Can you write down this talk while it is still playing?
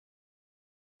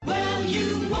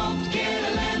you won't get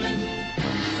a lemon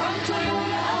from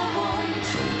Toyota of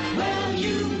Orange. Well,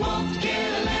 you won't get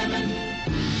a lemon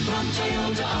from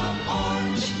Toyota of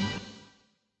Orange.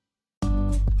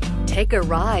 Take a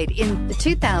ride in the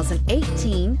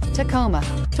 2018 Tacoma.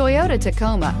 Toyota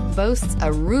Tacoma boasts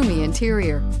a roomy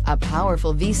interior, a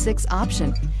powerful V6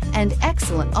 option, and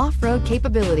excellent off-road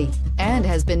capability, and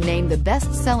has been named the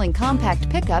best-selling compact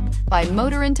pickup by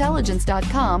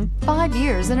MotorIntelligence.com 5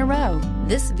 years in a row.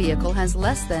 This vehicle has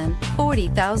less than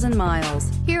 40,000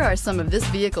 miles. Here are some of this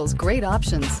vehicle's great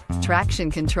options: traction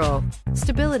control,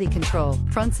 stability control,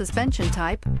 front suspension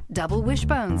type, double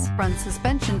wishbones, front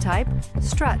suspension type,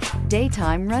 strut,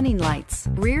 daytime running lights,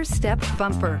 rear step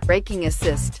bumper, braking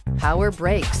assist, power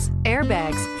brakes,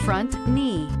 airbags, front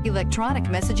knee, electronic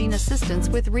messaging assistance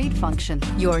with read function.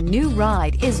 Your new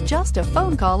ride is just a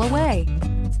phone call away.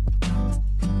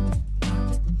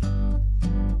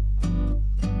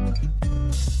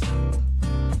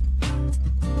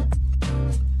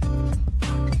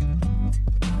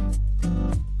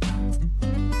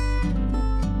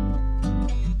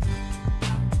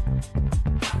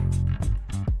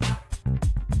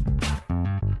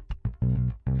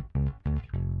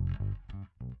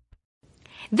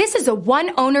 This is a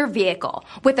one-owner vehicle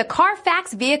with a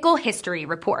Carfax Vehicle History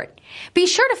Report. Be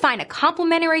sure to find a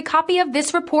complimentary copy of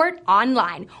this report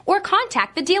online or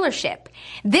contact the dealership.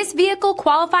 This vehicle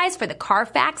qualifies for the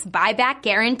Carfax Buyback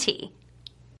Guarantee.